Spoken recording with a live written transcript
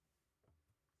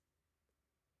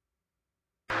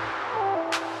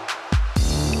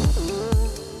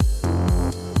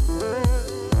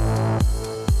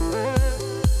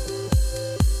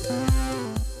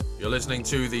listening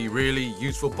to the really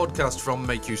useful podcast from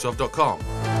makeuseof.com.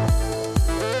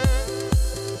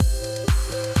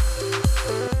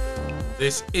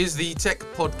 This is the tech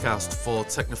podcast for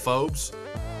technophobes.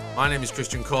 My name is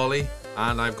Christian Cawley,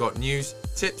 and I've got news,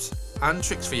 tips, and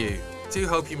tricks for you to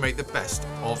help you make the best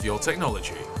of your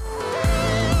technology.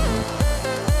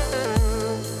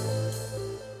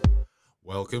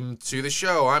 Welcome to the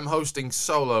show. I'm hosting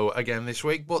solo again this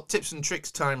week, but tips and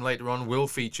tricks time later on will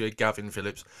feature Gavin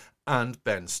Phillips and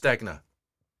Ben Stegner.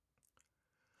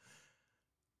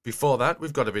 Before that,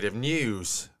 we've got a bit of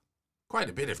news. Quite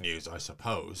a bit of news, I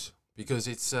suppose, because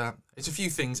it's a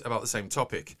few things about the same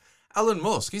topic. Elon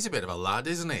Musk, he's a bit of a lad,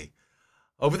 isn't he?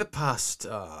 Over the past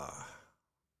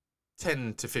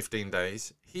 10 to 15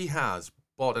 days, he has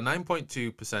bought a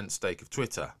 9.2% stake of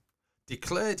Twitter,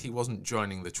 declared he wasn't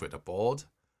joining the Twitter board,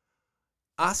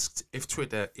 asked if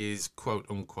Twitter is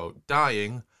quote-unquote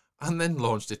dying, and then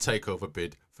launched a takeover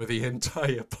bid for the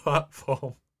entire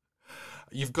platform.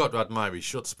 You've got to admire his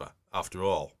chutzpah, after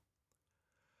all.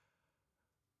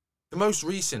 The most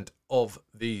recent of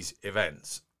these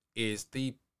events is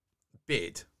the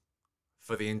bid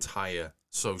for the entire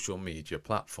social media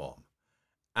platform.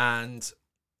 And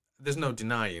there's no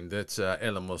denying that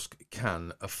Elon Musk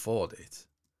can afford it.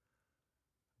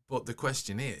 But the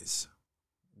question is,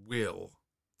 will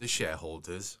the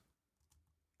shareholders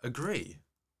agree?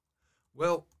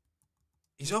 Well,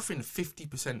 he's offering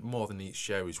 50% more than each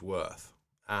share is worth.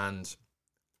 And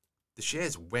the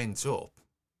shares went up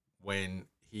when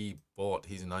he bought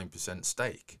his 9%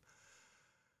 stake.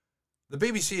 The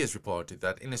BBC has reported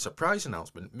that in a surprise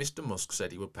announcement, Mr. Musk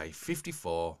said he would pay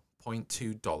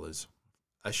 $54.2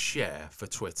 a share for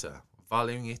Twitter,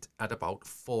 valuing it at about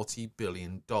 $40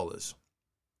 billion.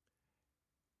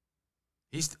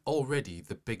 He's already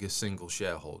the biggest single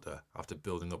shareholder after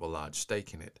building up a large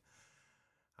stake in it.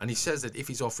 And he says that if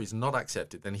his offer is not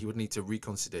accepted, then he would need to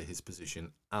reconsider his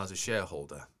position as a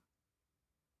shareholder.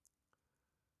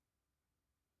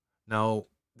 Now,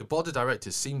 the board of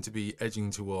directors seem to be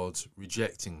edging towards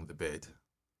rejecting the bid.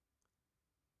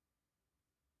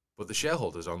 But the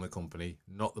shareholders own the company,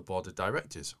 not the board of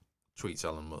directors, tweets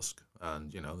Elon Musk.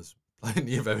 And, there's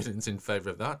plenty of evidence in favour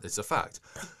of that. It's a fact.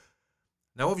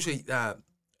 Now, obviously,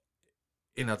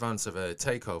 in advance of a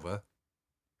takeover,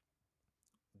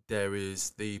 there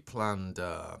is the planned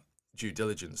due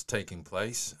diligence taking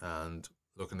place and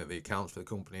looking at the accounts for the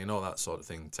company and all that sort of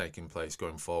thing taking place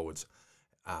going forwards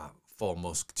for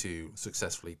Musk to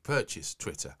successfully purchase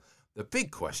Twitter. The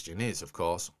big question is, of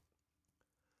course,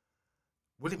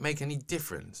 will it make any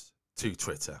difference to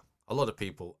Twitter? A lot of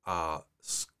people are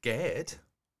scared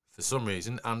for some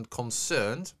reason and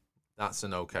concerned. That's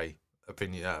an okay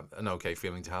opinion, an okay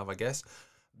feeling to have, I guess,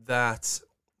 that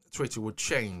Twitter would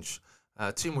change.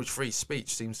 Too much free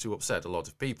speech seems to upset a lot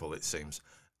of people, it seems.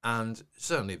 And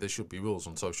certainly there should be rules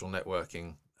on social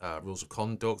networking, rules of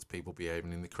conduct, people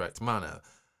behaving in the correct manner.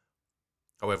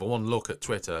 However, one look at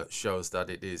Twitter shows that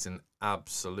it is an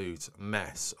absolute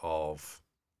mess of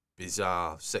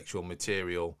bizarre sexual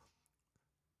material,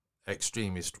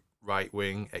 extremist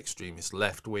right-wing, extremist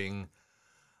left-wing,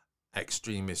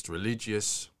 extremist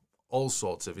religious, all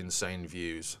sorts of insane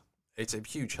views. It's a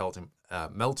huge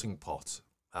melting pot,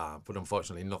 but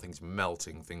unfortunately nothing's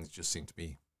melting. Things just seem to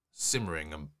be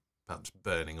simmering and perhaps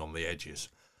burning on the edges.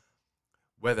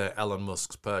 Whether Elon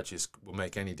Musk's purchase will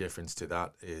make any difference to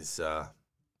that is, it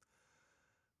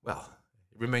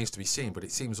remains to be seen, but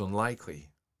it seems unlikely.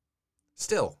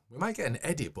 Still, we might get an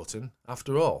edit button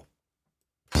after all.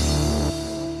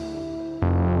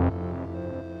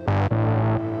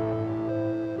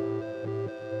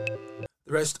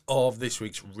 The rest of this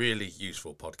week's really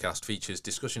useful podcast features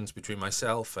discussions between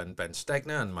myself and Ben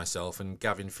Stegner and myself and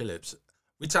Gavin Phillips.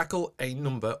 We tackle a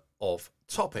number of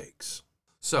topics.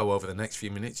 So over the next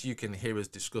few minutes, you can hear us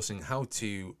discussing how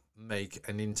to make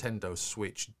a Nintendo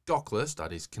Switch dockless,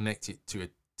 that is, connect it to a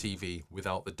TV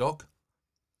without the dock.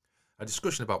 A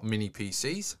discussion about mini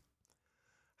PCs,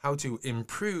 how to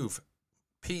improve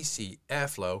PC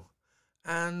airflow,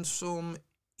 and some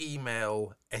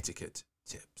email etiquette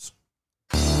tips.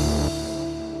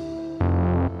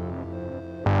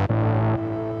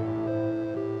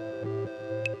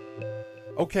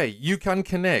 Okay, you can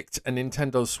connect a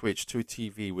Nintendo Switch to a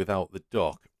TV without the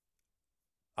dock.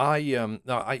 I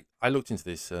looked into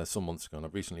this some months ago, and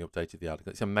I've recently updated the article.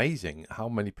 It's amazing how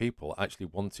many people actually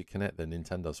want to connect their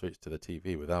Nintendo Switch to the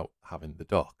TV without having the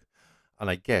dock. And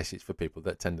I guess it's for people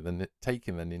that tend to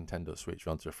taking the Nintendo Switch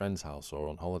around to a friend's house or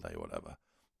on holiday or whatever,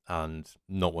 and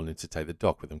not wanting to take the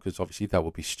dock with them, because obviously that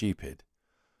would be stupid.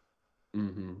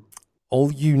 Mm-hmm.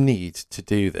 All you need to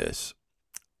do this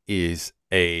is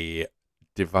a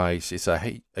device. It's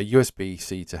a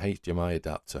USB-C to HDMI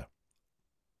adapter,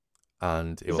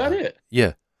 and it Is will that have, it?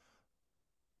 yeah.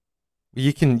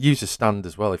 You can use a stand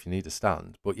as well if you need a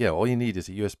stand, but yeah, all you need is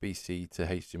a USB-C to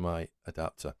HDMI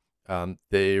adapter.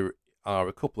 There are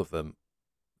a couple of them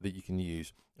that you can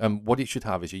use. What it should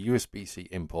have is a USB-C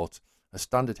input, a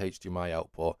standard HDMI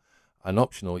output, an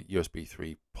optional USB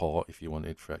 3 port if you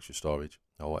wanted for extra storage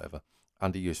or whatever,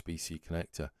 and a USB-C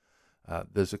connector.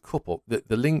 There's a couple.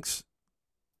 The links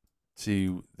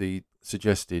to the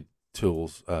suggested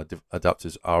tools,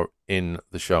 adapters, are in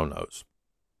the show notes.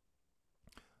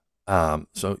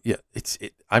 So yeah,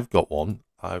 I've got one.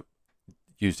 I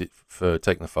used it for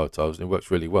taking the photos, and it works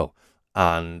really well.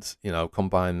 And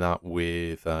combine that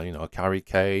with a carry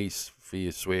case for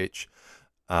your Switch,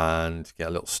 and get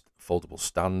a little foldable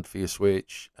stand for your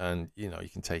Switch, and you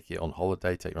can take it on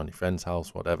holiday, take it on your friend's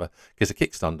house, whatever. Because the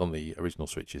kickstand on the original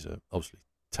Switches are obviously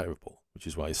terrible, which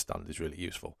is why a stand is really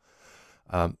useful.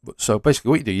 So basically,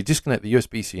 what you do, you disconnect the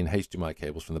USB-C and HDMI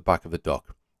cables from the back of the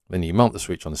dock. Then you mount the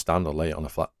Switch on the stand or lay it on a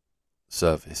flat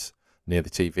surface near the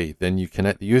TV. Then you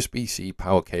connect the USB-C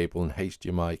power cable and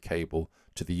HDMI cable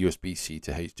to the USB-C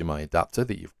to HDMI adapter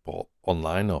that you've bought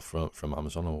online or from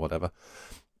Amazon or whatever.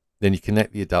 Then you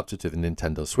connect the adapter to the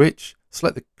Nintendo Switch,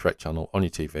 select the correct channel on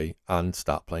your TV, and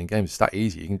start playing games. It's that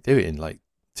easy. You can do it in like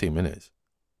 2 minutes.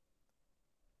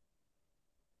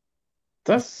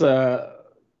 That's uh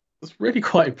that's really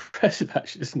quite impressive,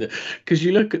 actually, isn't it? Because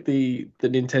you look at the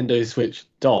Nintendo Switch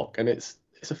dock, and it's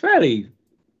a fairly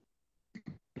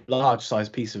large size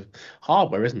piece of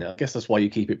hardware, isn't it? I guess that's why you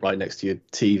keep it right next to your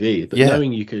TV. But Yeah,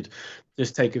 knowing you could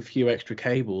just take a few extra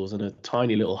cables and a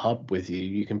tiny little hub with you,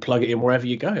 you can plug it in wherever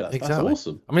you go. That's exactly.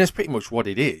 awesome. I mean, that's pretty much what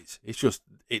it is.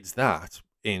 It's that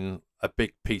in a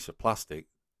big piece of plastic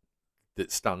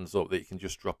that stands up that you can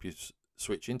just drop your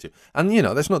Switch into. And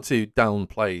that's not to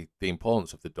downplay the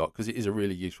importance of the dock, because it is a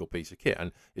really useful piece of kit,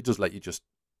 and it does let you just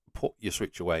put your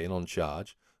Switch away and on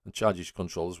charge, and charges your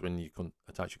controllers when you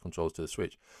attach your controllers to the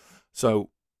Switch. So,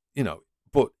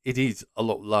 but it is a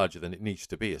lot larger than it needs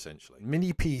to be, essentially.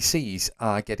 Mini PCs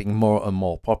are getting more and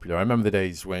more popular. I remember the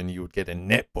days when you would get a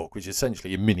netbook, which is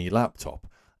essentially a mini laptop,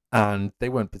 and they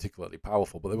weren't particularly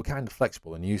powerful, but they were kind of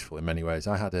flexible and useful in many ways.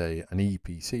 I had an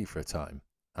EPC for a time,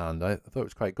 and I thought it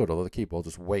was quite good, although the keyboard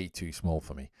was way too small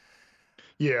for me.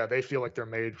 Yeah, they feel like they're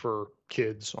made for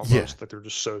kids Yeah, almost, like they're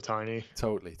just so tiny.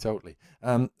 totally, totally.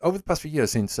 Over the past few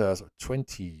years, since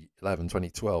 2011,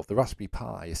 2012, the Raspberry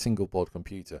Pi, a single board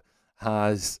computer,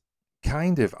 has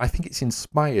I think it's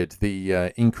inspired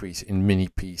the increase in mini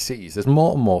PCs. There's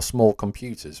more and more small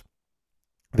computers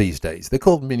these days. They're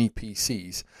called mini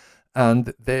PCs,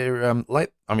 and they're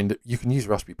you can use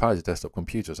Raspberry Pi as a desktop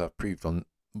computer, as I've proved on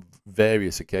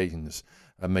various occasions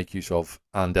and make use of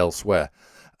and elsewhere.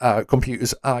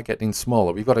 Computers are getting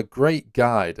smaller. We've got a great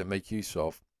guide to make use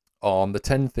of on the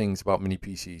 10 things about mini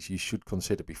PCs you should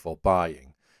consider before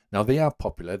buying. Now, they are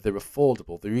popular, they're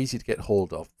affordable, they're easy to get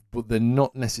hold of, but they're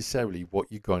not necessarily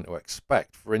what you're going to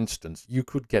expect. For instance, you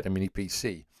could get a mini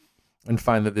PC and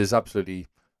find that there's absolutely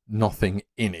nothing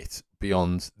in it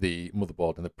beyond the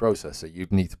motherboard and the processor.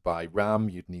 You'd need to buy RAM,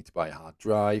 you'd need to buy a hard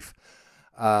drive,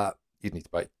 you'd need to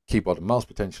buy keyboard and mouse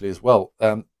potentially as well.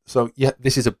 So yeah,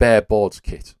 this is a bare boards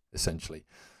kit essentially,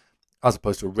 as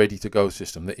opposed to a ready-to-go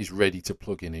system that is ready to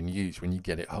plug in and use when you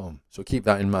get it home. So keep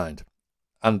that in mind,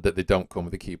 and that they don't come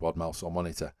with a keyboard, mouse, or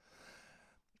monitor.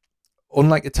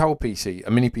 Unlike a tower PC,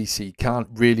 a mini PC can't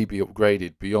really be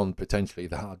upgraded beyond potentially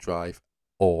the hard drive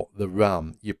or the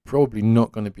RAM. You're probably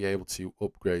not going to be able to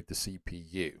upgrade the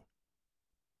CPU.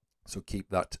 So keep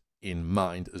that in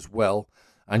mind as well.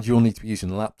 And you'll need to be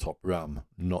using laptop RAM,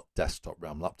 not desktop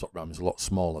RAM. Laptop RAM is a lot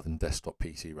smaller than desktop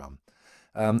PC RAM.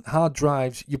 Hard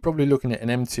drives, you're probably looking at an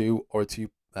M2 or a 2,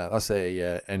 that's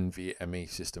a NVMe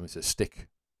system. It's a stick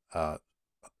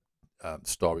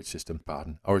storage system,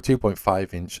 pardon, or a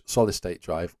 2.5-inch solid-state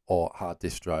drive or hard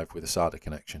disk drive with a SATA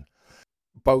connection.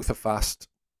 Both are fast.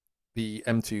 The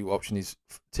M2 option is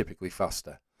typically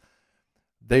faster.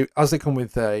 As they come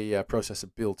with a processor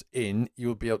built in,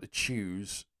 you'll be able to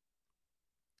choose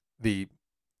the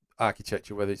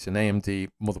architecture, whether it's an AMD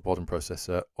motherboard and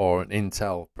processor or an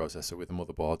Intel processor with a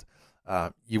motherboard.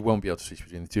 You won't be able to switch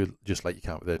between the two, just like you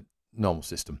can with a normal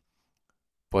system.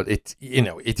 But it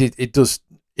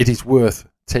is worth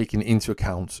taking into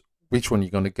account which one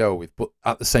you're going to go with. But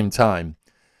at the same time,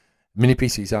 mini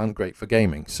PCs aren't great for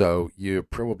gaming, so you're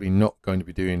probably not going to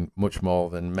be doing much more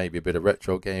than maybe a bit of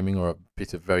retro gaming or a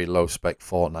bit of very low spec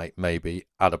Fortnite, maybe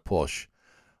at a push.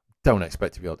 Don't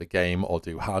expect to be able to game or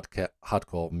do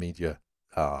hardcore media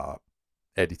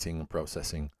editing and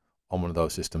processing on one of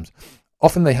those systems.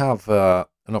 Often they have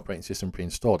an an operating system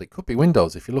pre-installed. It could be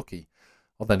Windows if you're lucky,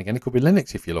 or then again, it could be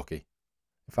Linux if you're lucky.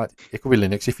 In fact, it could be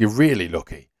Linux if you're really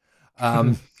lucky.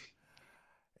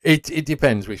 It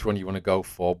depends which one you want to go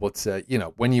for, but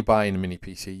when you buy in a mini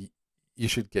PC, you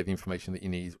should get the information that you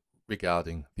need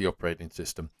regarding the operating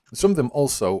system. Some of them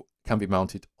also can be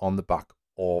mounted on the back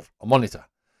of a monitor.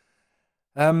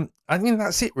 I mean,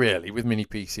 that's it really with mini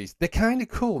PCs. They're kind of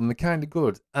cool and they're kind of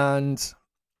good, and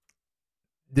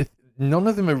none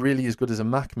of them are really as good as a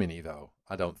Mac Mini, though.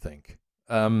 I don't think.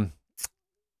 I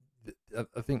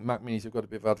think Mac Minis have got a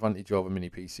bit of advantage over mini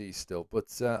PCs still,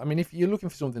 but I mean, if you're looking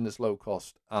for something that's low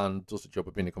cost and does the job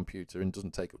of being a computer and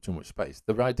doesn't take up too much space,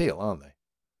 they're ideal, aren't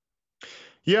they?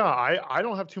 Yeah, I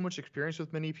don't have too much experience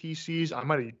with mini PCs. I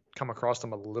might have come across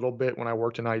them a little bit when I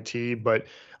worked in IT, but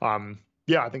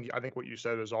yeah, I think what you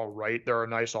said is all right. They're a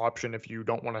nice option if you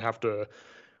don't want to have to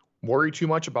worry too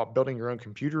much about building your own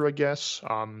computer, I guess.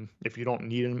 If you don't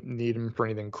need them for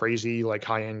anything crazy like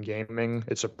high-end gaming,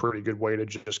 it's a pretty good way to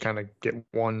just kind of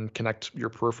connect your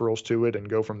peripherals to it and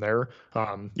go from there.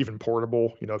 Even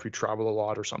portable, if you travel a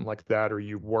lot or something like that, or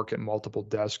you work at multiple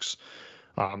desks.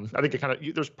 I think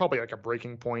there's probably like a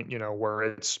breaking point, where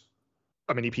it's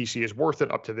a mini PC is worth it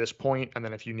up to this point, and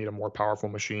then if you need a more powerful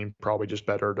machine, probably just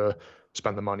better to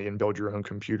spend the money and build your own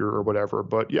computer or whatever.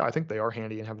 But yeah, I think they are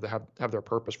handy and have their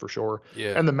purpose for sure.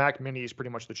 Yeah. And the Mac Mini is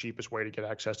pretty much the cheapest way to get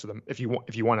access to them. If you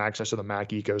want access to the Mac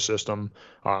ecosystem,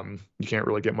 you can't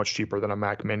really get much cheaper than a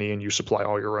Mac Mini, and you supply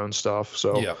all your own stuff.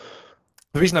 So yeah,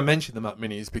 the reason I mentioned the Mac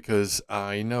Mini is because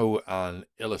I know an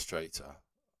illustrator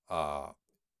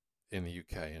in the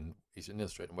UK, and he's an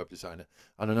illustrator and web designer,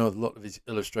 and I know a lot of his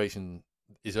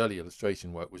early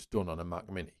illustration work was done on a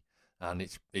Mac Mini, and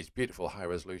it's beautiful high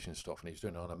resolution stuff, and he's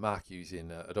doing it on a Mac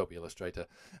using Adobe Illustrator.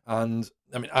 And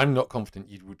I mean, I'm not confident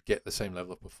you would get the same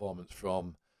level of performance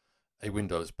from a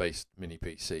Windows based mini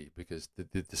PC, because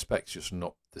the specs just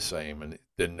not the same, and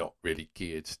they're not really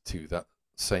geared to that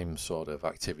same sort of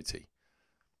activity.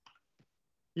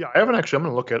 yeah, I'm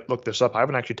gonna look this up. I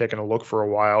haven't actually taken a look for a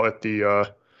while at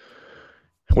the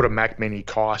what a Mac Mini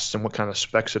costs and what kind of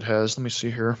specs it has. Let me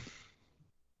see here.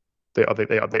 They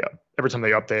every time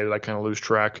they update it, I kind of lose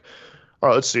track. All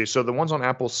right, let's see. So the ones on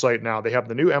Apple's site now, they have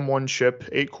the new M1 chip,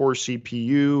 8-core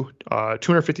CPU,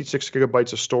 256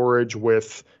 gigabytes of storage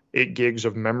with 8 gigs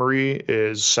of memory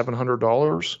is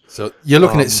 $700. So you're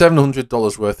looking at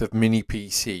 $700 worth of mini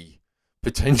PC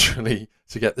potentially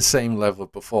to get the same level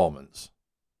of performance.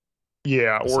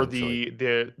 Yeah, or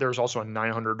there's also a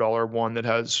 $900 one that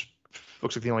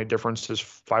looks like the only difference is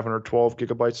 512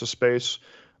 gigabytes of space.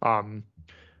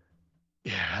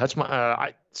 Yeah, that's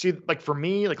I see. Like for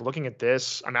me, like looking at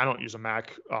this, I mean, I don't use a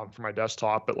Mac for my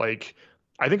desktop, but like,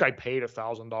 I think I paid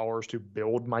 $1,000 to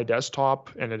build my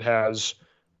desktop, and it has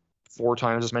 4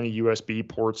 times as many USB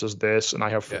ports as this, and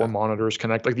I have 4 monitors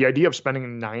connect. Like the idea of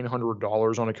spending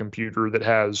 $900 on a computer that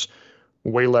has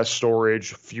way less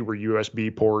storage, fewer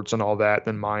USB ports, and all that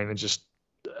than mine is just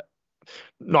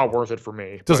not worth it for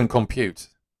me. Doesn't compute.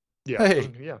 Yeah. Hey,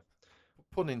 yeah.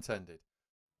 Pun intended.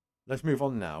 Let's move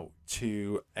on now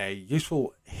to a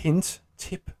useful hint,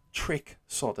 tip, trick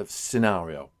sort of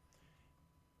scenario.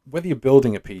 Whether you're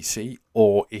building a PC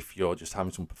or if you're just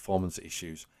having some performance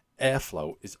issues,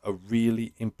 airflow is a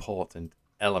really important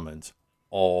element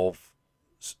of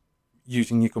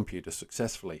using your computer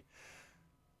successfully.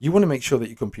 You want to make sure that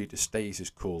your computer stays as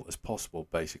cool as possible,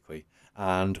 basically.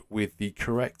 And with the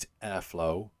correct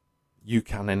airflow, you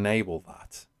can enable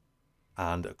that.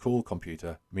 And a cool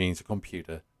computer means a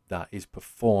computer that is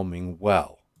performing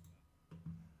well.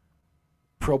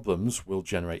 Problems will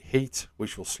generate heat,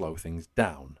 which will slow things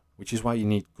down, which is why you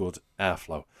need good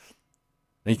airflow.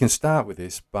 Now you can start with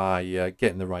this by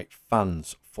getting the right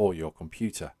fans for your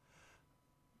computer.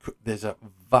 There's a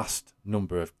vast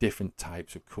number of different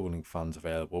types of cooling fans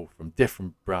available from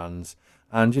different brands,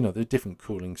 and there are different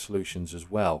cooling solutions as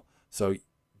well. So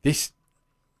this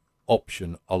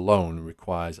option alone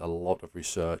requires a lot of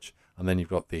research, and then you've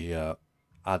got the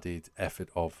added effort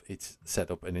of its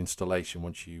setup and installation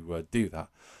once you do that.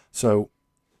 So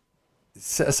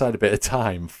set aside a bit of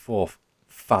time for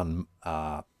fan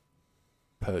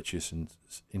purchase and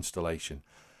installation.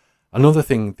 Another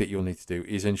thing that you'll need to do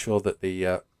is ensure that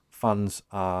the fans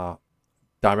are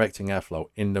directing airflow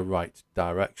in the right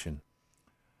direction.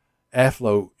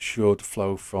 Airflow should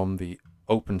flow from the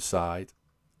open side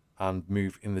and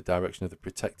move in the direction of the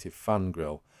protective fan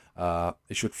grill.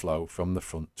 It should flow from the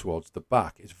front towards the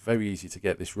back. It's very easy to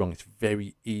get this wrong. It's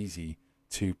very easy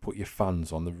to put your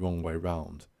fans on the wrong way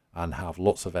round and have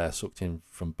lots of air sucked in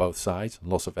from both sides.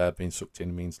 And lots of air being sucked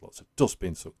in means lots of dust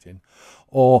being sucked in.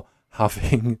 Or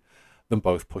having them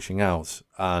both pushing out.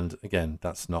 And again,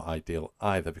 that's not ideal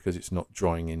either because it's not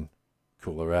drawing in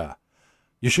cooler air.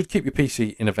 You should keep your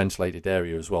PC in a ventilated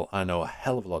area as well. I know a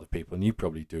hell of a lot of people, and you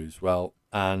probably do as well,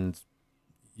 and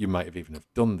you might have even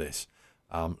have done this.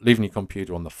 Leaving your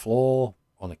computer on the floor,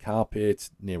 on a carpet,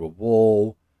 near a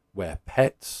wall, where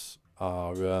pets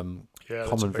are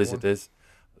common visitors.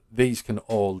 These can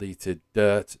all lead to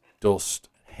dirt, dust,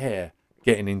 hair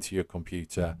getting into your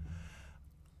computer,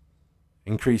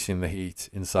 increasing the heat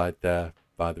inside there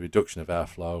by the reduction of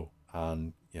airflow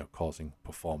and causing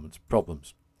performance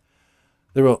problems.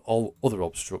 There are all other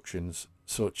obstructions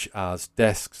such as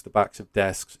desks, the backs of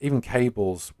desks, even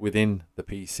cables within the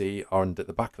PC or at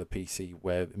the back of the PC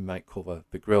where it might cover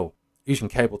the grill. Using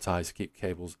cable ties to keep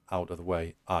cables out of the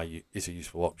way is a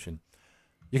useful option.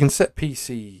 You can set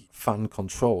PC fan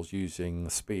controls using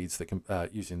speeds that can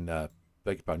using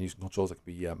controls that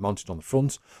can be mounted on the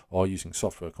front or using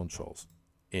software controls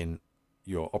in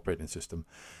your operating system.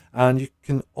 And you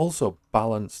can also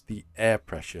balance the air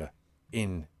pressure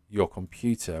in your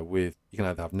computer with, you can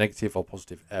either have negative or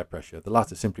positive air pressure. The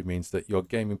latter simply means that your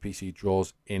gaming PC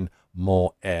draws in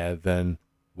more air than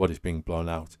what is being blown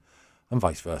out, and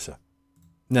vice versa.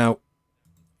 Now,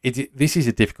 this is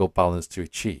a difficult balance to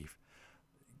achieve.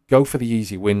 Go for the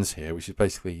easy wins here, which is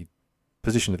basically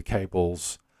position of the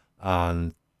cables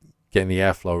and getting the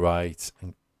airflow right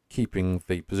and keeping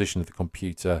the position of the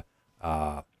computer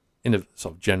in a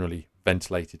sort of generally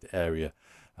ventilated area.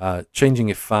 Changing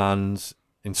your fans,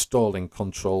 installing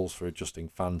controls for adjusting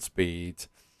fan speed,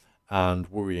 and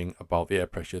worrying about the air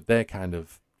pressure.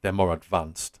 They're more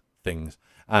advanced things.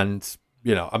 And,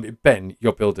 Ben,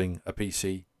 you're building a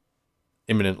PC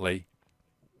imminently.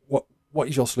 What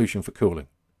is your solution for cooling?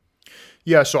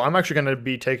 Yeah, so I'm actually going to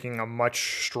be taking a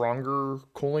much stronger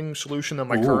cooling solution than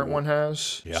my current one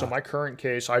has. Yeah. So my current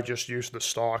case, I just use the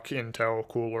stock Intel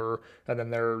cooler, and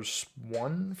then there's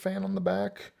one fan on the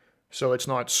back. So it's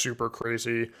not super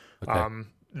crazy. Okay.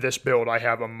 This build, I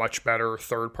have a much better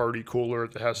third-party cooler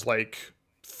that has like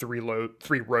three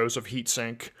rows of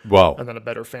heatsink. Wow. And then a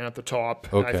better fan at the top.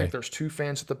 Okay. And I think there's 2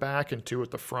 fans at the back and 2 at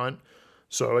the front.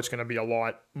 So it's going to be a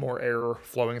lot more air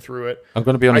flowing through it. I'm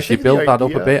going to be honest, you built that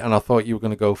up a bit, and I thought you were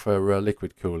going to go for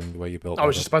liquid cooling the way you built it. I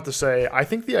was just about to say, I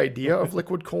think the idea of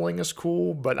liquid cooling is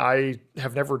cool, but I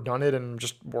have never done it and I'm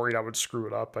just worried I would screw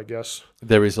it up, I guess.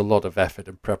 There is a lot of effort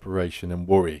and preparation and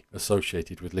worry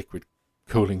associated with liquid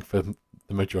cooling for the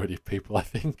majority of people, I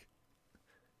think.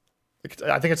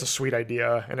 I think it's a sweet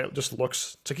idea, and it just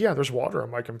looks, it's like, yeah, there's water on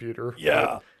my computer.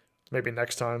 Yeah. Maybe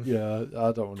next time. Yeah,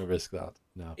 I don't want to risk that.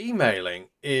 No. Emailing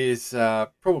is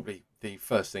probably the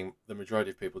first thing the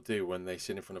majority of people do when they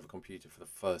sit in front of a computer for the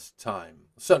first time.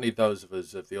 Certainly those of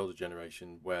us of the older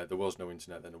generation where there was no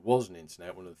internet, then there was an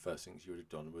internet, one of the first things you would have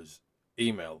done was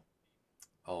email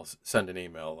or send an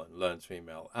email and learn to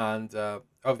email. And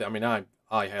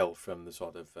I hail from the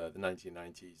sort of the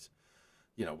 1990s,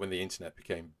 when the internet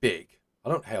became big. I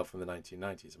don't hail from the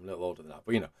 1990s. I'm a little older than that,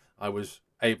 but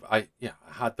I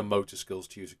had the motor skills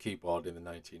to use a keyboard in the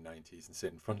 1990s and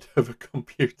sit in front of a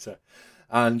computer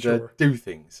and do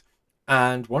things.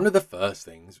 And one of the first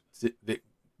things that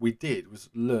we did was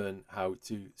learn how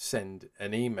to send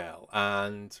an email.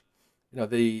 And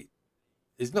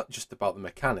it's not just about the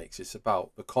mechanics; it's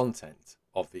about the content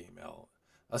of the email.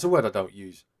 That's a word I don't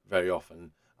use very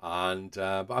often, and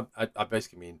but I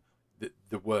basically mean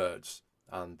the words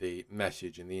and the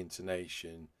message and the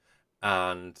intonation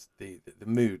and the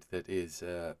mood that is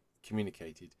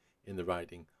communicated in the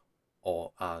writing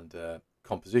and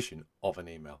composition of an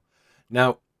email.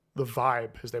 Now, the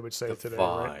vibe, as they would say today. The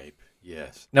vibe, right?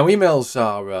 Yes. Now, emails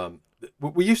are.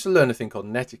 We used to learn a thing called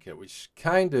netiquette, which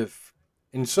kind of,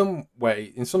 in some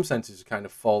senses, has kind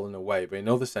of fallen away, but in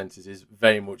other senses is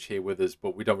very much here with us.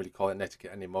 But we don't really call it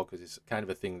netiquette anymore because it's kind of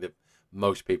a thing that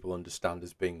most people understand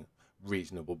as being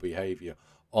reasonable behavior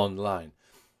online.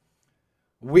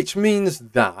 Which means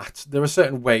that there are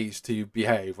certain ways to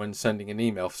behave when sending an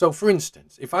email. So, for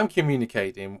instance, if I'm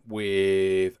communicating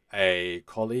with a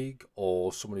colleague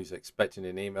or someone who's expecting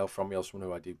an email from me or someone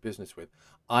who I do business with,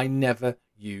 I never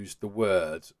use the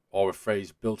word or a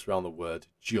phrase built around the word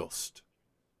just.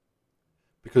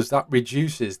 Because that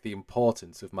reduces the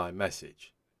importance of my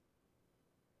message.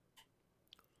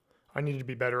 I need to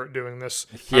be better at doing this.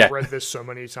 Yeah. I've read this so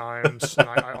many times, and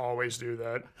I always do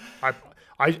that.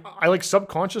 I like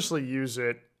subconsciously use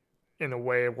it in a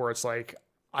way where it's like,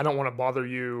 I don't want to bother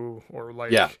you, or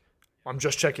like, I'm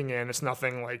just checking in. It's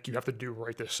nothing like you have to do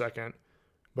right this second.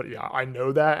 But yeah, I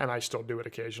know that, and I still do it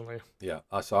occasionally. Yeah,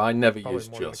 so I never use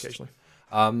just.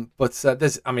 But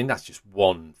that's just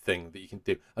one thing that you can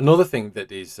do. Another thing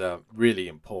that is really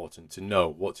important to know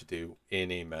what to do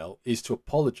in email is to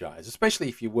apologize, especially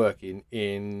if you're working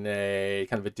in a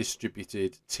kind of a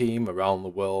distributed team around the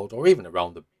world, or even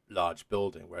around the large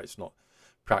building where it's not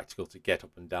practical to get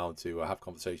up and down to have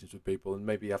conversations with people, and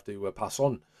maybe you have to pass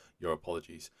on your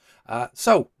apologies.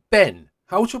 So, Ben,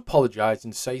 how to apologize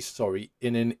and say sorry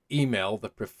in an email the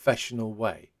professional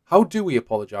way? How do we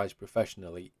apologize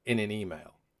professionally in an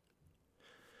email?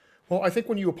 Well, I think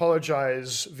when you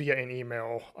apologize via an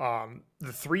email,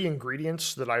 the three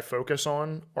ingredients that I focus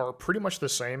on are pretty much the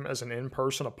same as an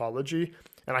in-person apology.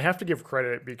 And I have to give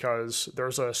credit because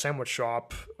there's a sandwich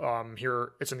shop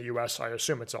here. It's in the US. I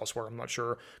assume it's elsewhere. I'm not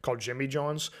sure. Called Jimmy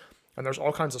John's. And there's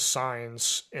all kinds of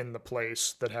signs in the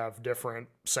place that have different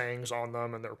sayings on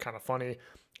them, and they're kind of funny.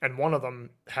 And one of them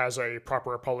has a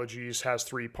proper apologies, has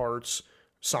three parts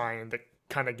sign that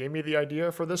kind of gave me the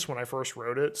idea for this when I first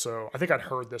wrote it. So I think I'd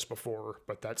heard this before,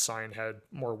 but that sign had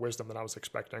more wisdom than I was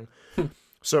expecting.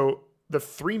 So the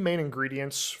three main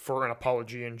ingredients for an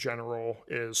apology in general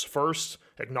is first,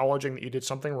 acknowledging that you did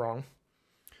something wrong.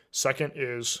 Second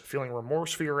is feeling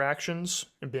remorse for your actions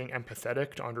and being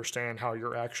empathetic to understand how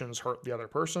your actions hurt the other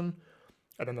person.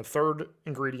 And then the third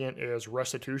ingredient is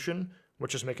restitution,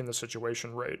 which is making the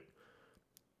situation right.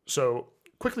 So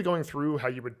quickly going through how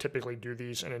you would typically do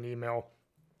these in an email.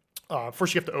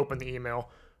 First, you have to open the email.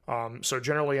 So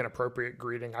generally an appropriate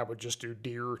greeting, I would just do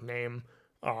dear name.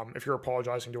 If you're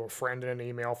apologizing to a friend in an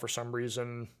email for some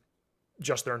reason,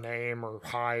 just their name or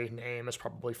hi name is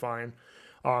probably fine.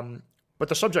 But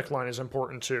the subject line is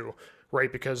important too,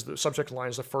 right? Because the subject line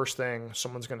is the first thing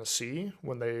someone's going to see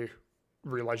when they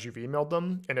realize you've emailed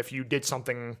them. And if you did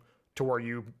something to where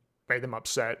you made them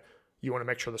upset, you want to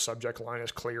make sure the subject line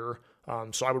is clear.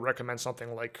 So I would recommend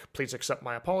something like, please accept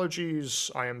my apologies.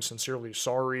 I am sincerely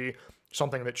sorry.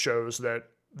 Something that shows that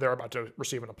they're about to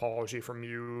receive an apology from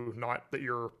you, not that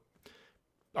you're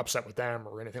upset with them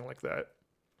or anything like that.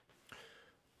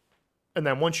 And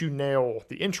then once you nail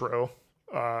the intro,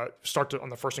 start on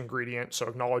the first ingredient. So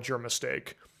acknowledge your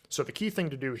mistake. So the key thing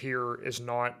to do here is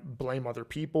not blame other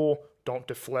people. Don't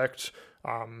deflect.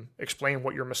 Explain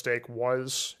what your mistake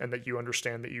was and that you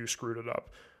understand that you screwed it up.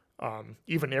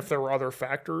 Even if there were other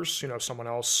factors, someone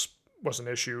else was an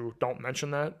issue, don't mention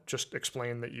that. Just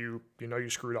explain that you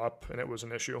screwed up and it was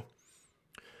an issue.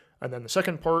 And then the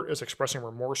second part is expressing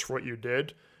remorse for what you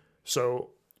did.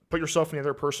 So put yourself in the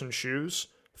other person's shoes.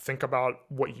 Think about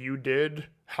what you did,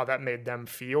 how that made them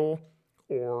feel,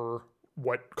 or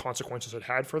what consequences it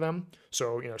had for them.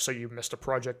 So, say you missed a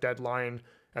project deadline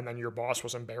and then your boss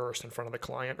was embarrassed in front of the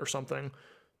client or something.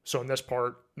 So in this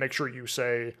part, make sure you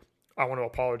say, I want to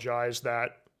apologize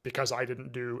that because I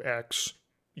didn't do X,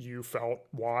 you felt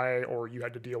Y, or you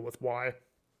had to deal with Y.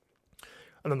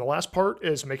 And then the last part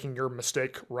is making your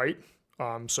mistake right.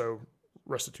 So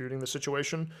restituting the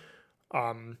situation.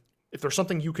 If there's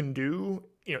something you can do,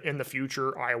 in the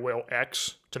future, I will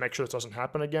X to make sure this doesn't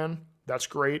happen again. That's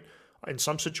great. In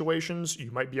some situations,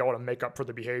 you might be able to make up for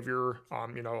the behavior.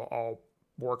 I'll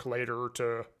work later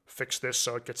to fix this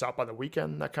so it gets out by the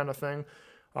weekend, that kind of thing.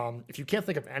 If you can't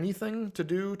think of anything to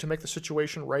do to make the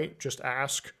situation right, just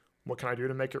ask, what can I do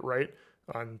to make it right?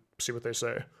 And see what they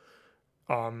say.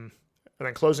 And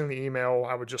then closing the email,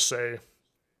 I would just say,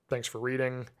 thanks for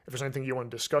reading. If there's anything you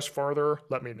want to discuss farther,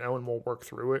 let me know and we'll work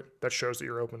through it. That shows that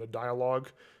you're open to dialogue.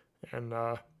 And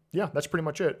that's pretty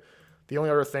much it. The only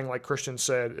other thing, like Christian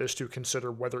said, is to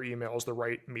consider whether email is the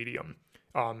right medium.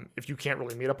 If you can't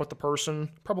really meet up with the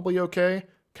person, probably okay.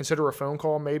 Consider a phone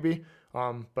call maybe.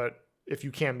 But if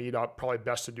you can meet up, probably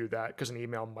best to do that because an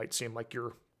email might seem like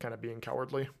you're kind of being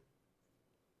cowardly.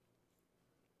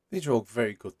 These are all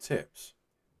very good tips.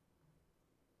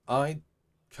 I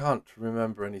can't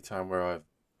remember any time where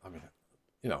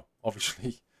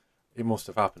obviously it must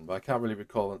have happened, but I can't really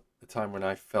recall a time when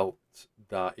I felt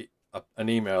that an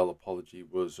email apology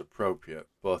was appropriate.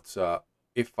 But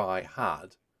if I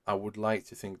had, I would like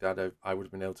to think that I would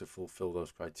have been able to fulfill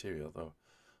those criteria, although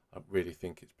I really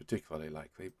think it's particularly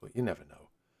likely, but you never know.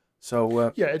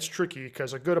 So yeah, it's tricky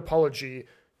because a good apology,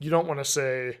 you don't want to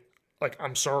say, like,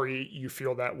 I'm sorry you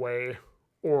feel that way,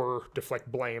 or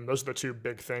deflect blame. Those are the two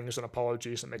big things in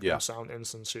apologies that make them sound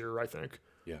insincere, I think.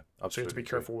 Yeah, absolutely. So you have to be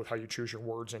careful with how you choose your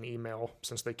words in email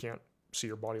since they can't see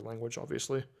your body language,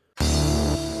 obviously.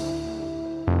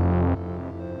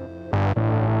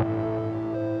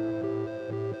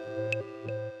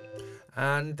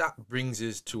 And that brings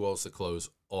us towards the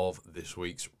close of this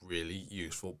week's really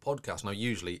useful podcast. Now,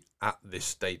 usually at this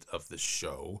state of the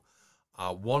show,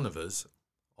 one of us,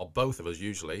 or both of us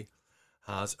usually,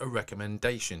 has a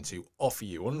recommendation to offer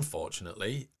you.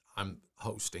 Unfortunately, I'm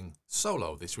hosting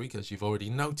solo this week, as you've already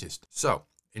noticed. So,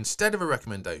 instead of a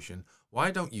recommendation,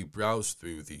 why don't you browse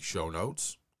through the show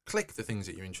notes, click the things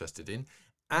that you're interested in,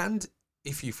 and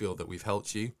if you feel that we've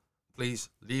helped you, please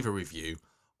leave a review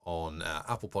on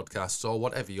Apple Podcasts or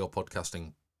whatever your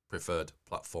podcasting preferred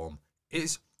platform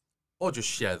is, or just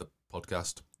share the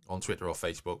podcast on Twitter or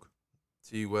Facebook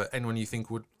to anyone you think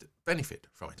would benefit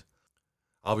from it.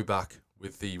 I'll be back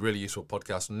with the Really Useful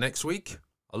Podcast next week,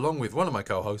 along with one of my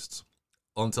co-hosts.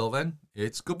 Until then,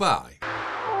 it's goodbye.